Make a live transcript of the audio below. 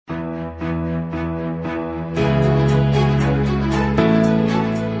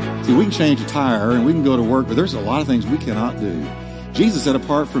See, we can change a tire and we can go to work, but there's a lot of things we cannot do. Jesus said,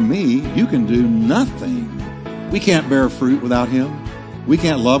 apart from me, you can do nothing. We can't bear fruit without him. We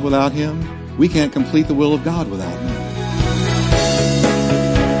can't love without him. We can't complete the will of God without him.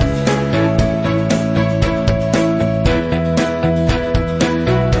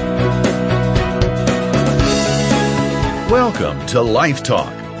 Welcome to Life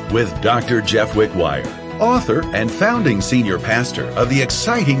Talk with Dr. Jeff Wickwire, author and founding senior pastor of the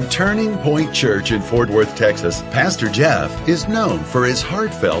exciting Turning Point Church in Fort Worth, Texas. Pastor Jeff is known for his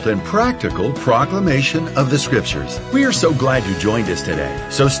heartfelt and practical proclamation of the Scriptures. We are so glad you joined us today.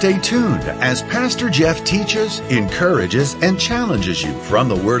 So stay tuned as Pastor Jeff teaches, encourages, and challenges you from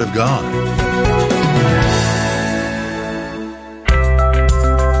the Word of God.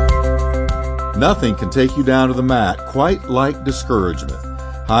 Nothing can take you down to the mat quite like discouragement.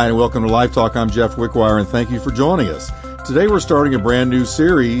 Hi, and welcome to Life Talk. I'm Jeff Wickwire, and thank you for joining us. Today we're starting a brand new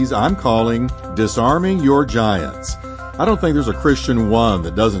series I'm calling Disarming Your Giants. I don't think there's a Christian one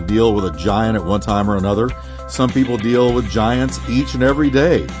that doesn't deal with a giant at one time or another. Some people deal with giants each and every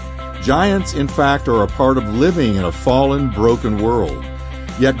day. Giants, in fact, are a part of living in a fallen, broken world.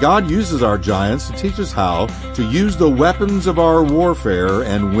 Yet God uses our giants to teach us how to use the weapons of our warfare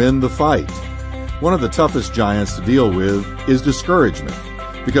and win the fight. One of the toughest giants to deal with is discouragement,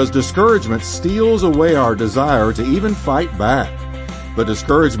 because discouragement steals away our desire to even fight back. But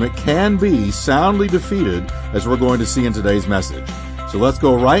discouragement can be soundly defeated, as we're going to see in today's message. So let's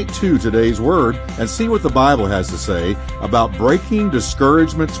go right to today's word and see what the Bible has to say about breaking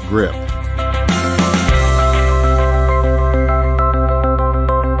discouragement's grip.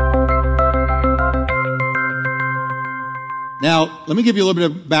 Now, let me give you a little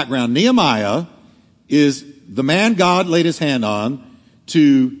bit of background. Nehemiah is the man God laid his hand on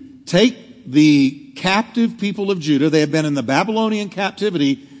to take the captive people of Judah. They have been in the Babylonian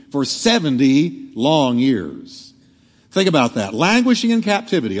captivity for 70 long years. Think about that. Languishing in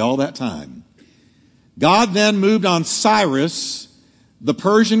captivity all that time. God then moved on Cyrus, the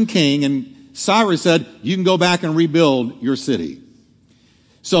Persian king, and Cyrus said, you can go back and rebuild your city.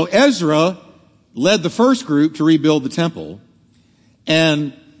 So Ezra led the first group to rebuild the temple,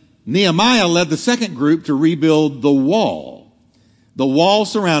 and Nehemiah led the second group to rebuild the wall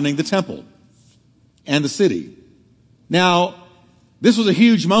surrounding the temple and the city. Now, this was a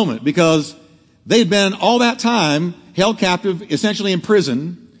huge moment because they'd been all that time held captive, essentially in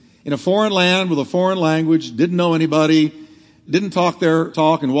prison, in a foreign land with a foreign language, didn't know anybody, didn't talk their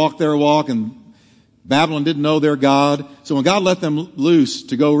talk and walk their walk, and Babylon didn't know their God. So when God let them loose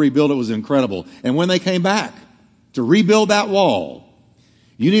to go rebuild, it was incredible. And when they came back to rebuild that wall,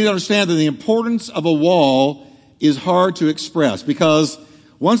 you need to understand that the importance of a wall is hard to express, because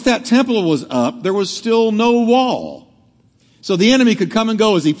once that temple was up, there was still no wall. So the enemy could come and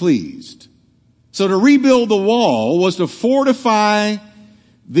go as he pleased. So to rebuild the wall was to fortify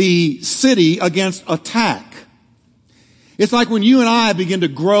the city against attack. It's like when you and I begin to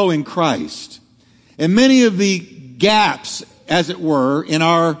grow in Christ, and many of the gaps, as it were, in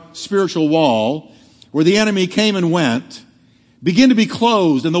our spiritual wall, where the enemy came and went, begin to be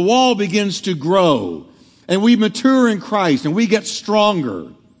closed, and the wall begins to grow, and we mature in Christ, and we get stronger.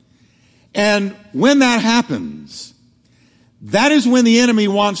 And when that happens, that is when the enemy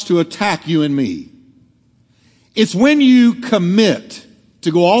wants to attack you and me. It's when you commit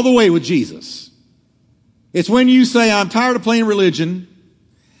to go all the way with Jesus. It's when you say, I'm tired of playing religion.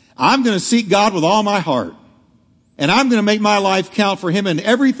 I'm going to seek God with all my heart, and I'm going to make my life count for him, and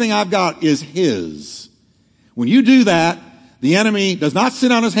everything I've got is his. When you do that, the enemy does not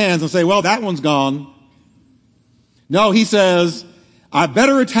sit on his hands and say, well, that one's gone. No, he says, I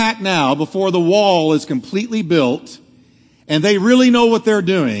better attack now before the wall is completely built and they really know what they're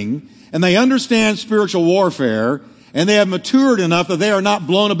doing and they understand spiritual warfare and they have matured enough that they are not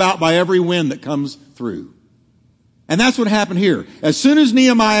blown about by every wind that comes through. And that's what happened here. As soon as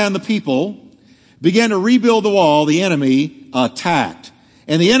Nehemiah and the people began to rebuild the wall, the enemy attacked.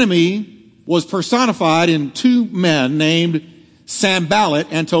 And the enemy was personified in two men named Sanballat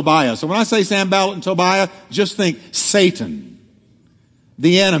and Tobiah. So when I say Sanballat and Tobiah, just think Satan,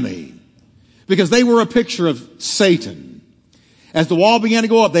 the enemy, because they were a picture of Satan. As the wall began to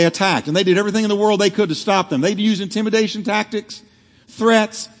go up, they attacked, and they did everything in the world they could to stop them. They used intimidation tactics,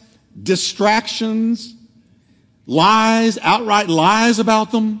 threats, distractions, lies, outright lies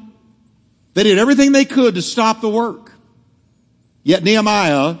about them. They did everything they could to stop the work. Yet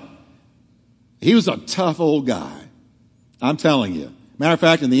Nehemiah, he was a tough old guy. I'm telling you. Matter of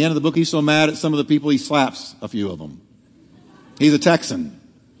fact, in the end of the book, he's so mad at some of the people, he slaps a few of them. He's a Texan.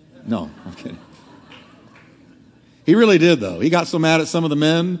 No, I'm kidding. He really did, though. He got so mad at some of the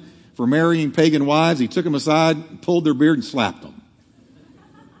men for marrying pagan wives. He took them aside, pulled their beard, and slapped them.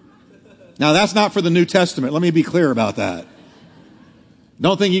 Now, that's not for the New Testament. Let me be clear about that.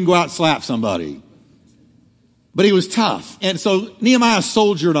 Don't think you can go out and slap somebody. But he was tough. And so Nehemiah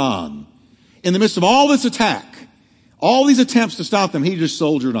soldiered on. In the midst of all this attack, all these attempts to stop them, he just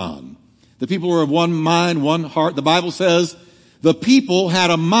soldiered on. The people were of one mind, one heart. The Bible says the people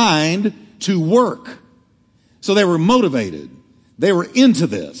had a mind to work. So they were motivated. They were into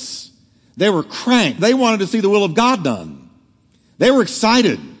this. They were cranked. They wanted to see the will of God done. They were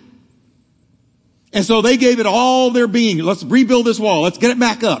excited. And so they gave it all their being. Let's rebuild this wall. Let's get it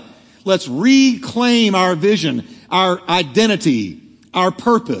back up. Let's reclaim our vision, our identity, our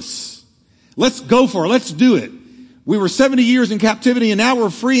purpose. Let's go for it. Let's do it. We were 70 years in captivity and now we're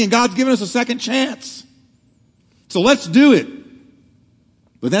free and God's given us a second chance. So let's do it.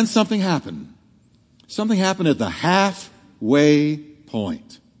 But then something happened. Something happened at the halfway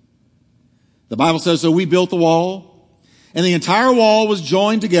point. The Bible says, so we built the wall and the entire wall was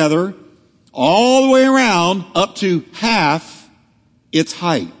joined together all the way around up to half its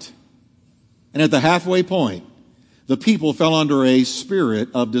height. And at the halfway point, the people fell under a spirit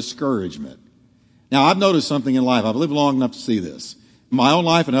of discouragement. Now, I've noticed something in life. I've lived long enough to see this. In my own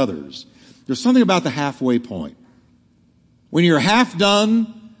life and others. There's something about the halfway point. When you're half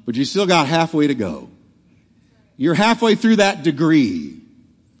done, but you still got halfway to go. You're halfway through that degree.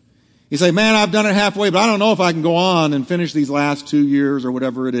 You say, man, I've done it halfway, but I don't know if I can go on and finish these last 2 years or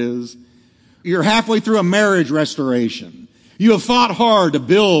whatever it is. You're halfway through a marriage restoration. You have fought hard to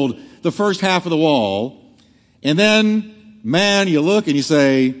build the first half of the wall. And then, man, you look and you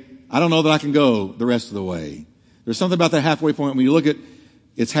say, I don't know that I can go the rest of the way. There's something about that halfway point when you look at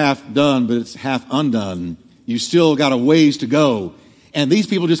it's half done, but it's half undone. You still got a ways to go. And these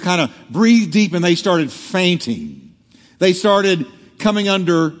people just kind of breathed deep and they started fainting. They started coming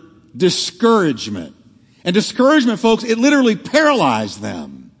under discouragement. And discouragement, folks, it literally paralyzed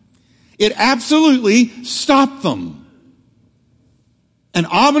them. It absolutely stopped them. An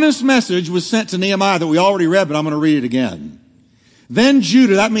ominous message was sent to Nehemiah that we already read, but I'm going to read it again. Then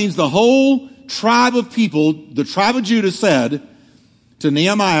Judah, that means the whole tribe of people, the tribe of Judah said to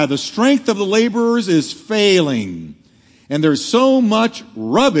Nehemiah, the strength of the laborers is failing, and there's so much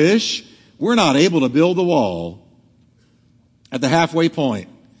rubbish, we're not able to build the wall. At the halfway point,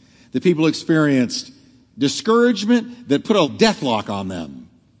 the people experienced discouragement that put a deathlock on them.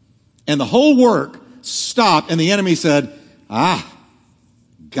 And the whole work stopped, and the enemy said, got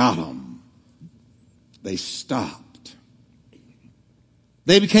them. They stopped.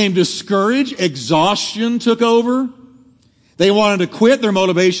 They became discouraged. Exhaustion took over. They wanted to quit. Their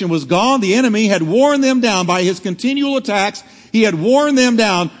motivation was gone. The enemy had worn them down by his continual attacks. He had worn them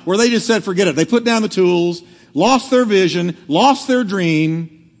down where they just said, forget it. They put down the tools, lost their vision, lost their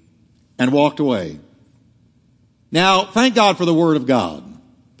dream, and walked away. Now, thank God for the Word of God,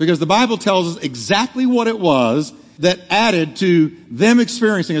 because the Bible tells us exactly what it was that added to them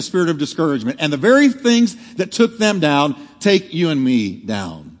experiencing a spirit of discouragement. And the very things that took them down take you and me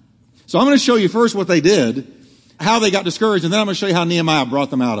down. So I'm going to show you first what they did, how they got discouraged, and then I'm going to show you how Nehemiah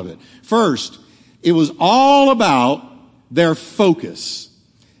brought them out of it. First, it was all about their focus.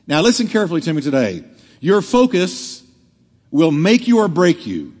 Now listen carefully to me today. Your focus will make you or break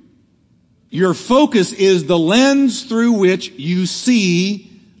you. Your focus is the lens through which you see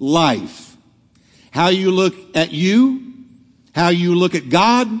life. How you look at you, how you look at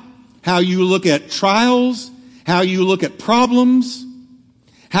God, how you look at trials, how you look at problems,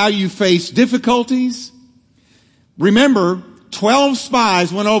 how you face difficulties. Remember, 12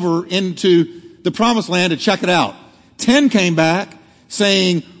 spies went over into the promised land to check it out. 10 came back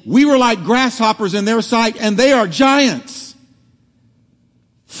saying, we were like grasshoppers in their sight and they are giants.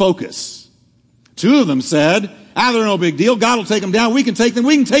 Focus. 2 of them said, they're no big deal. God will take them down. We can take them.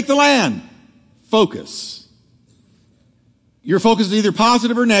 We can take the land. Focus. Your focus is either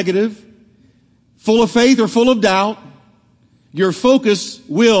positive or negative, full of faith or full of doubt. Your focus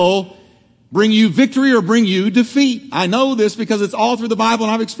will bring you victory or bring you defeat. I know this because it's all through the Bible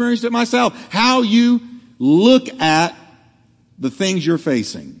and I've experienced it myself. How you look at the things you're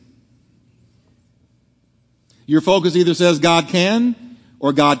facing. Your focus either says God can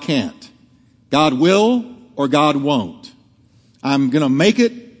or God can't. God will or God won't. I'm going to make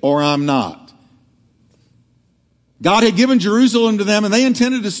it or I'm not. God had given Jerusalem to them and they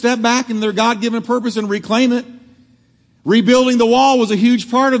intended to step back in their God-given purpose and reclaim it. Rebuilding the wall was a huge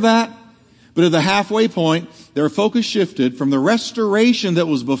part of that. But at the halfway point, their focus shifted from the restoration that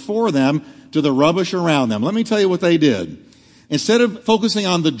was before them to the rubbish around them. Let me tell you what they did. Instead of focusing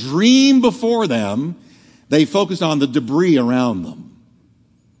on the dream before them, they focused on the debris around them.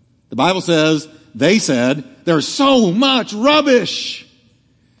 The Bible says, they said, there's so much rubbish,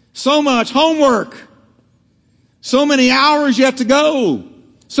 so much homework, so many hours yet to go,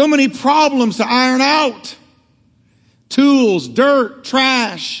 so many problems to iron out. Tools, dirt,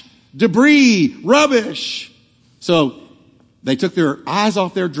 trash, debris, rubbish. So they took their eyes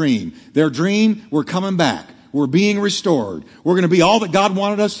off their dream. Their dream, we're coming back. We're being restored. We're going to be all that God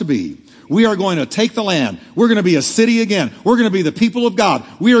wanted us to be. We are going to take the land. We're going to be a city again. We're going to be the people of God.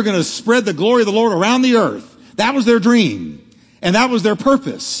 We are going to spread the glory of the Lord around the earth. That was their dream. And that was their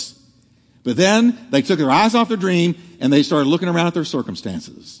purpose. But then they took their eyes off their dream and they started looking around at their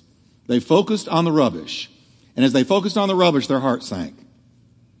circumstances. They focused on the rubbish. And as they focused on the rubbish, their heart sank.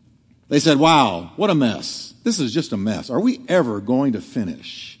 They said, wow, what a mess. This is just a mess. Are we ever going to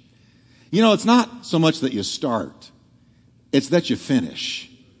finish? You know, it's not so much that you start. It's that you finish.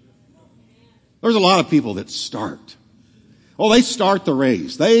 There's a lot of people that start. Oh, they start the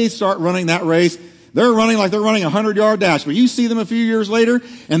race. They start running that race. They're running like they're running a 100-yard dash. But you see them a few years later,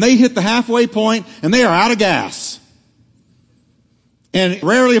 and they hit the halfway point, and they are out of gas. And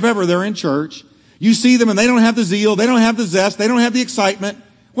rarely, if ever, they're in church. You see them, and they don't have the zeal. They don't have the zest. They don't have the excitement.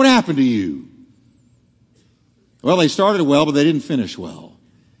 What happened to you? Well, they started well, but they didn't finish well.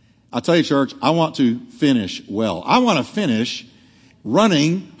 I'll tell you, church, I want to finish well. I want to finish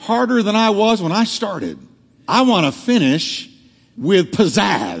running harder than I was when I started. I want to finish with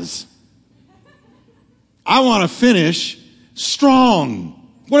pizzazz. I want to finish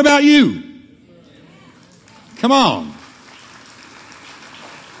strong. What about you? Come on.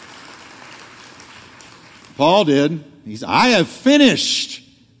 Paul did. He said, I have finished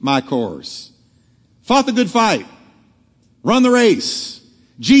my course. Fought the good fight. Run the race.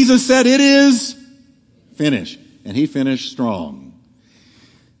 Jesus said it is finished. And he finished strong.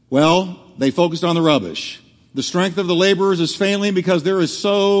 Well, they focused on the rubbish. The strength of the laborers is failing because there is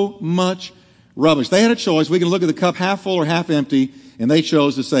so much rubbish. They had a choice. We can look at the cup half full or half empty, and they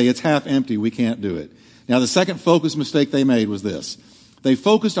chose to say it's half empty. We can't do it. Now, the second focus mistake they made was this. They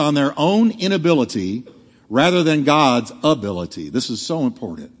focused on their own inability rather than God's ability. This is so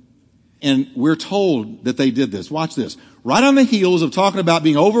important. And we're told that they did this. Watch this. Right on the heels of talking about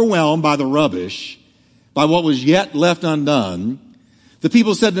being overwhelmed by the rubbish, by what was yet left undone, the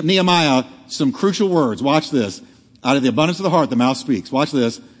people said to Nehemiah some crucial words. Watch this. Out of the abundance of the heart, the mouth speaks. Watch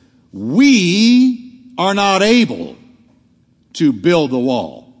this. We are not able to build the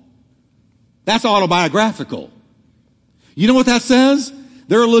wall. That's autobiographical. You know what that says?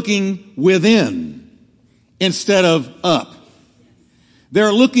 They're looking within instead of up.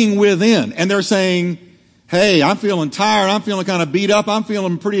 They're looking within and they're saying, hey, I'm feeling tired. I'm feeling kind of beat up. I'm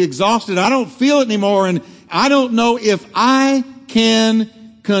feeling pretty exhausted. I don't feel it anymore. And I don't know if I can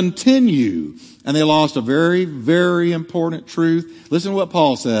continue. And they lost a very, very important truth. Listen to what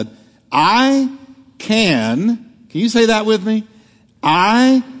Paul said. I can you say that with me?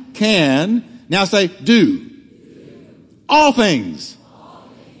 I can, now say, do. All things.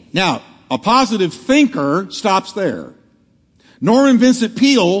 Now, a positive thinker stops there. Norman Vincent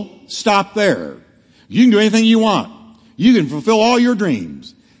Peale stopped there. You can do anything you want. You can fulfill all your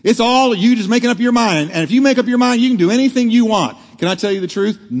dreams. It's all you just making up your mind. And if you make up your mind, you can do anything you want. Can I tell you the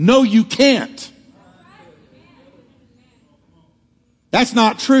truth? No, you can't. That's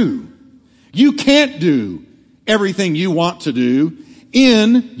not true. You can't do everything you want to do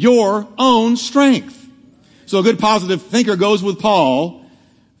in your own strength. So a good positive thinker goes with Paul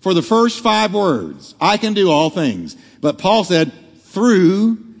for the first 5 words. I can do all things. But Paul said,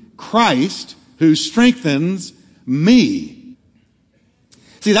 through Christ who strengthens me.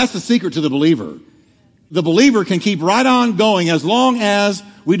 See, that's the secret to the believer. The believer can keep right on going as long as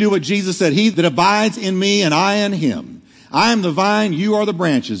we do what Jesus said. He that abides in me and I in him. I am the vine, you are the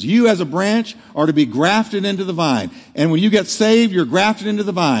branches. You as a branch are to be grafted into the vine. And when you get saved, you're grafted into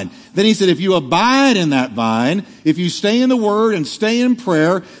the vine. Then he said, if you abide in that vine, if you stay in the word and stay in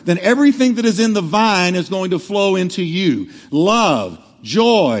prayer, then everything that is in the vine is going to flow into you. Love,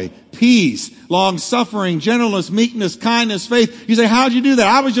 joy, peace, long-suffering, gentleness, meekness, kindness, faith. You say, how'd you do that?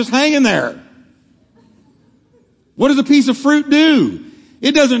 I was just hanging there. What does a piece of fruit do?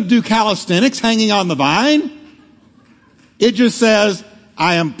 It doesn't do calisthenics hanging on the vine. It just says,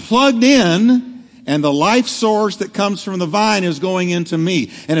 I am plugged in and the life source that comes from the vine is going into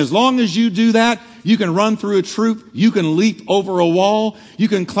me. And as long as you do that, you can run through a troop. You can leap over a wall. You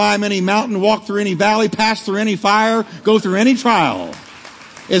can climb any mountain, walk through any valley, pass through any fire, go through any trial.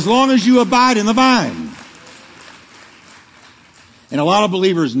 As long as you abide in the vine. And a lot of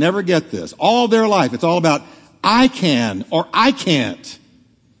believers never get this. All their life, it's all about I can or I can't.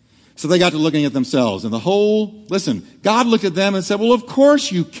 So they got to looking at themselves. And listen, God looked at them and said, well, of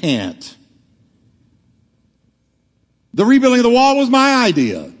course you can't. The rebuilding of the wall was my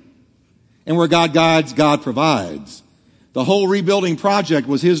idea. And where God guides, God provides. The whole rebuilding project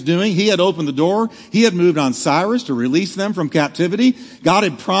was his doing. He had opened the door. He had moved on Cyrus to release them from captivity. God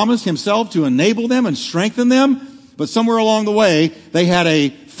had promised himself to enable them and strengthen them. But somewhere along the way, they had a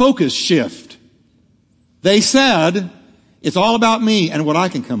focus shift. They said, it's all about me and what I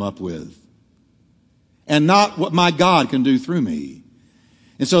can come up with, and not what my God can do through me.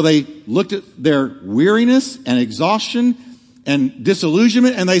 And so they looked at their weariness and exhaustion and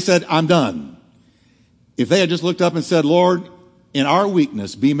disillusionment, and they said, I'm done. If they had just looked up and said, Lord, in our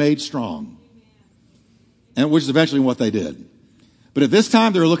weakness, be made strong. And which is eventually what they did. But at this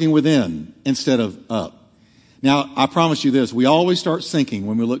time, they're looking within instead of up. Now, I promise you this, we always start sinking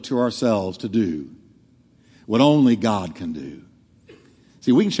when we look to ourselves to do what only God can do.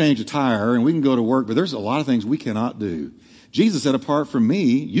 See, we can change a tire and we can go to work, but there's a lot of things we cannot do. Jesus said, apart from me,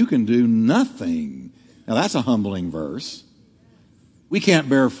 you can do nothing. Now, that's a humbling verse. We can't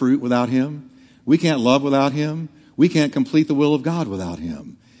bear fruit without him. We can't love without him. We can't complete the will of God without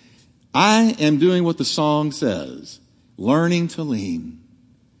him. I am doing what the song says, learning to lean.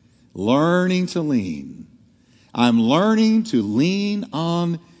 Learning to lean. I'm learning to lean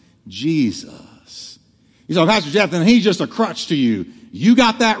on Jesus. You say, Pastor Jeff, then he's just a crutch to you. You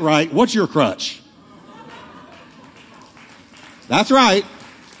got that right. What's your crutch? That's right.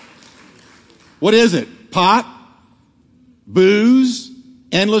 What is it? Pot? Booze?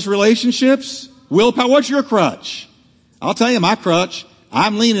 Endless relationships? Willpower? What's your crutch? I'll tell you my crutch.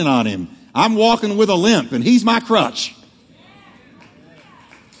 I'm leaning on him. I'm walking with a limp, and he's my crutch.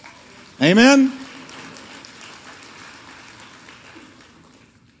 Amen?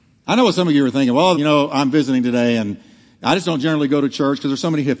 I know what some of you are thinking. Well, I'm visiting today, and I just don't generally go to church because there's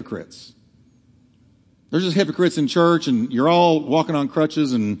so many hypocrites. There's just hypocrites in church, and you're all walking on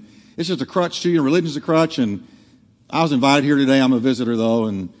crutches, and it's just a crutch to you, and religion's a crutch. And I was invited here today. I'm a visitor, though,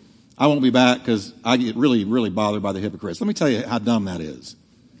 and I won't be back because I get really, really bothered by the hypocrites. Let me tell you how dumb that is.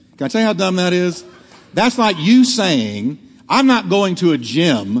 Can I tell you how dumb that is? That's like you saying, I'm not going to a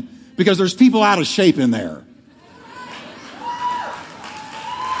gym because there's people out of shape in there.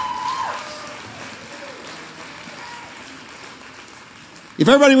 If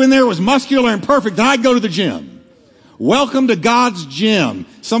everybody in there was muscular and perfect, then I'd go to the gym. Welcome to God's gym.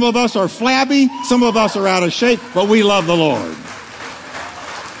 Some of us are flabby, some of us are out of shape, but we love the Lord.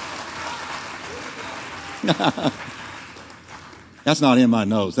 That's not in my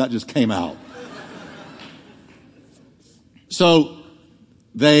nose. That just came out. So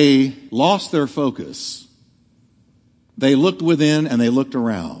they lost their focus. They looked within and they looked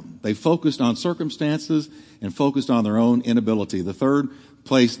around. They focused on circumstances and focused on their own inability. The third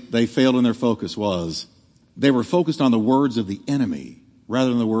place they failed in their focus was they were focused on the words of the enemy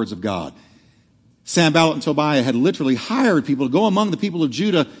rather than the words of God. Sanballat and Tobiah had literally hired people to go among the people of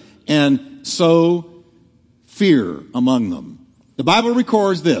Judah and sow fear among them. The Bible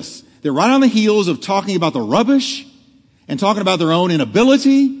records this. They're right on the heels of talking about the rubbish and talking about their own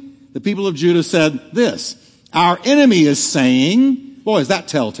inability. The people of Judah said this, our enemy is saying, boy, is that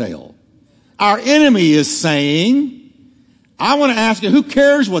telltale. Our enemy is saying, I want to ask you, who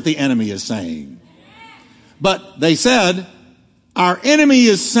cares what the enemy is saying? But they said, our enemy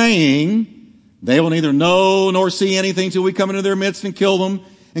is saying, they will neither know nor see anything till we come into their midst and kill them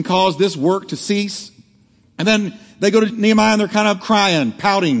and cause this work to cease. And then they go to Nehemiah and they're kind of crying,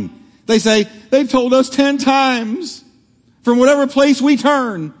 pouting. They say, they've told us 10 times, from whatever place we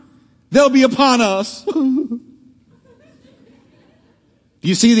turn, they'll be upon us.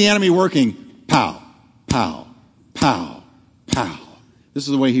 You see the enemy working, pow, pow, pow, pow. This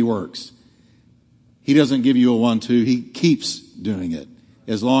is the way he works. He doesn't give you a 1-2. He keeps doing it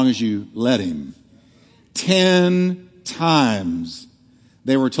as long as you let him. 10 times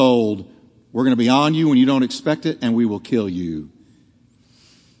they were told, we're going to be on you when you don't expect it, and we will kill you.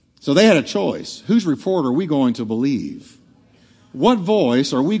 So they had a choice. Whose report are we going to believe? What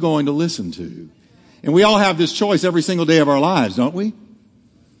voice are we going to listen to? And we all have this choice every single day of our lives, don't we?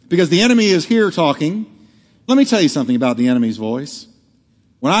 Because the enemy is here talking. Let me tell you something about the enemy's voice.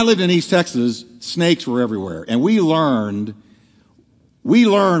 When I lived in East Texas, snakes were everywhere. And we learned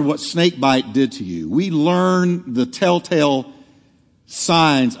what snake bite did to you. We learned the telltale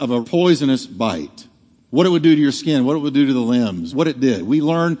signs of a poisonous bite. What it would do to your skin, what it would do to the limbs, what it did. We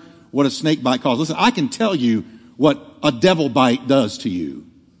learned what a snake bite caused. Listen, I can tell you what a devil bite does to you.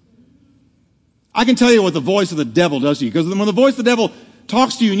 I can tell you what the voice of the devil does to you. Because when the voice of the devil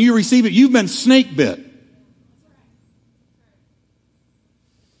talks to you and you receive it, you've been snake bit.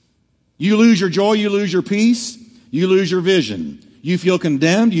 You lose your joy, you lose your peace, you lose your vision. You feel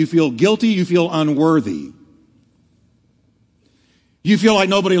condemned, you feel guilty, you feel unworthy. You feel like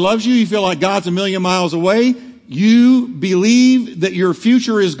nobody loves you, you feel like God's a million miles away. You believe that your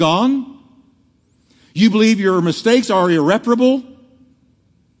future is gone. You believe your mistakes are irreparable.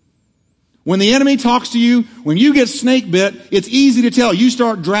 When the enemy talks to you, when you get snake bit, it's easy to tell. You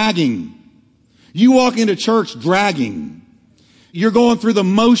start dragging. You walk into church dragging. You're going through the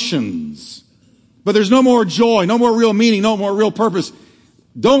motions. But there's no more joy, no more real meaning, no more real purpose.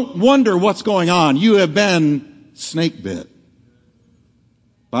 Don't wonder what's going on. You have been snake bit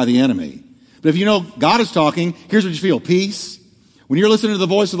by the enemy. But if you know God is talking, here's what you feel. Peace. When you're listening to the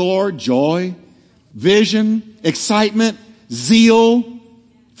voice of the Lord, joy, vision, excitement, zeal,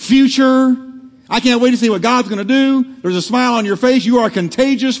 future. I can't wait to see what God's going to do. There's a smile on your face. You are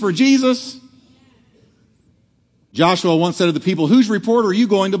contagious for Jesus. Joshua once said to the people, whose report are you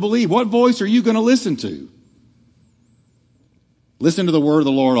going to believe? What voice are you going to listen to? Listen to the word of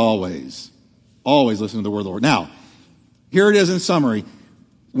the Lord always. Always listen to the word of the Lord. Now, here it is in summary.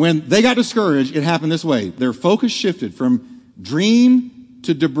 When they got discouraged, it happened this way. Their focus shifted from dream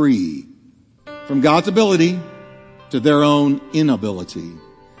to debris, from God's ability to their own inability,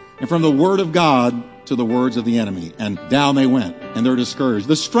 and from the word of God to the words of the enemy. And down they went, and they're discouraged.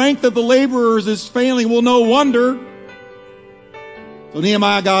 The strength of the laborers is failing. Well, no wonder. So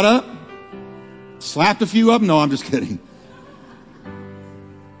Nehemiah got up, slapped a few of them. No, I'm just kidding.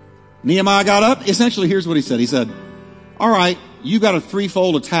 Nehemiah got up. Essentially, here's what he said. He said, all right, you got a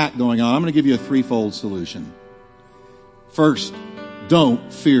threefold attack going on. I'm going to give you a threefold solution. First,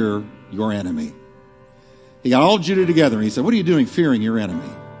 don't fear your enemy. He got all Judah together and he said, what are you doing fearing your enemy?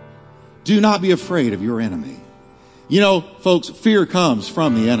 Do not be afraid of your enemy. You know, folks, fear comes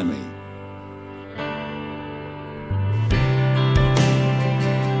from the enemy.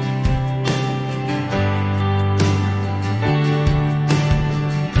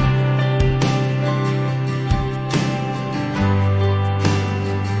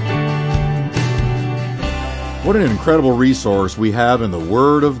 What an incredible resource we have in the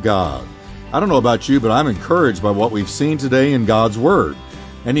Word of God. I don't know about you, but I'm encouraged by what we've seen today in God's Word.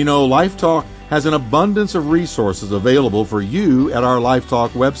 And you know, Life Talk has an abundance of resources available for you at our Life Talk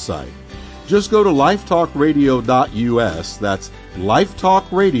website. Just go to lifetalkradio.us. That's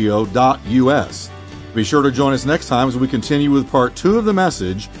lifetalkradio.us. Be sure to join us next time as we continue with part 2 of the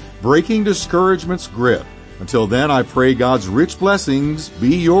message, Breaking Discouragement's Grip. Until then, I pray God's rich blessings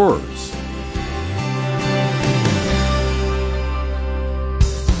be yours.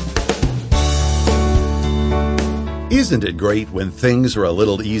 Isn't it great when things are a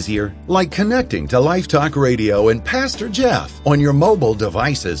little easier? Like connecting to Life Talk Radio and Pastor Jeff on your mobile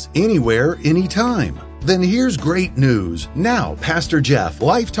devices, anywhere, anytime. Then here's great news. Now, Pastor Jeff,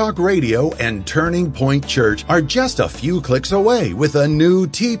 Life Talk Radio, and Turning Point Church are just a few clicks away with a new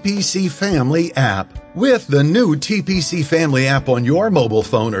TPC Family app. With the new TPC Family app on your mobile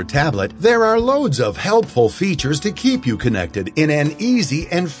phone or tablet, there are loads of helpful features to keep you connected in an easy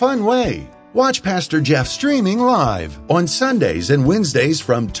and fun way. Watch Pastor Jeff streaming live on Sundays and Wednesdays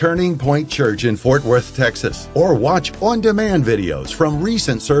from Turning Point Church in Fort Worth, Texas. Or watch on-demand videos from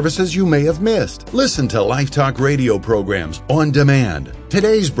recent services you may have missed. Listen to Life Talk Radio programs on demand,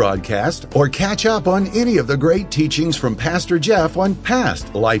 today's broadcast, or catch up on any of the great teachings from Pastor Jeff on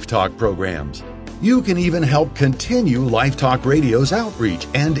past Life Talk programs. You can even help continue Life Talk Radio's outreach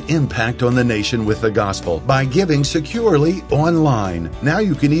and impact on the nation with the gospel by giving securely online. Now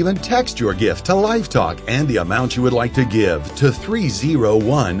you can even text your gift to Life Talk and the amount you would like to give to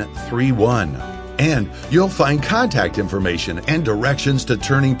 30131. And you'll find contact information and directions to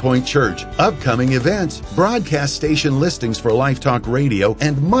Turning Point Church, upcoming events, broadcast station listings for Life Talk Radio,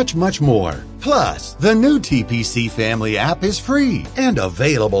 and much, much more. Plus, the new TPC Family app is free and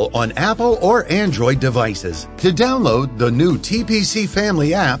available on Apple or Android devices. To download the new TPC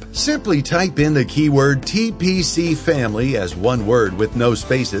Family app, simply type in the keyword TPC Family as one word with no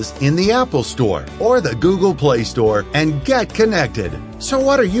spaces in the Apple Store or the Google Play Store and get connected. So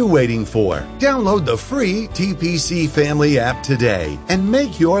what are you waiting for? Download the free TPC Family app today and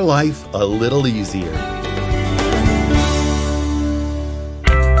make your life a little easier.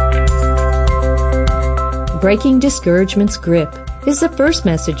 Breaking Discouragement's Grip is the first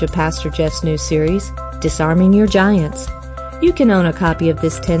message of Pastor Jeff's new series, Disarming Your Giants. You can own a copy of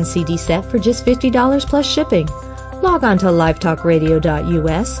this 10-CD set for just $50 plus shipping. Log on to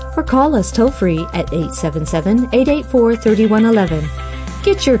lifetalkradio.us or call us toll-free at 877-884-3111.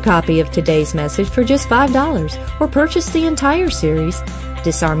 Get your copy of today's message for just $5 or purchase the entire series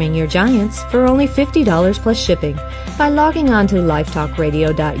Disarming Your Giants, for only $50 plus shipping by logging on to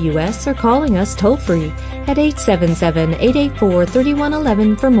lifetalkradio.us or calling us toll-free at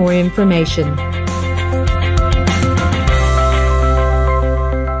 877-884-3111 for more information.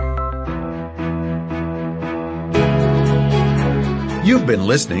 You've been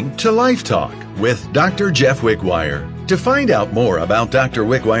listening to Life Talk with Dr. Jeff Wickwire. To find out more about Dr.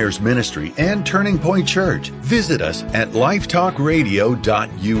 Wickwire's ministry and Turning Point Church, visit us at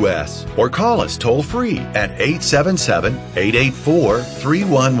lifetalkradio.us or call us toll-free at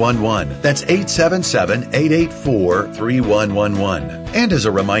 877-884-3111. That's 877-884-3111. And as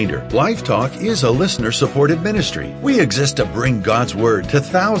a reminder, Life Talk is a listener-supported ministry. We exist to bring God's Word to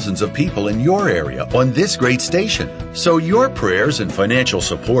thousands of people in your area on this great station. So your prayers and financial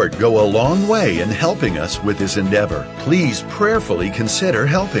support go a long way in helping us with this endeavor. Please prayerfully consider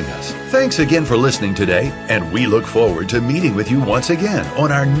helping us. Thanks again for listening today, and we look forward to meeting with you once again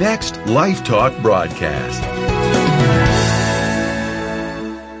on our next Life Talk broadcast.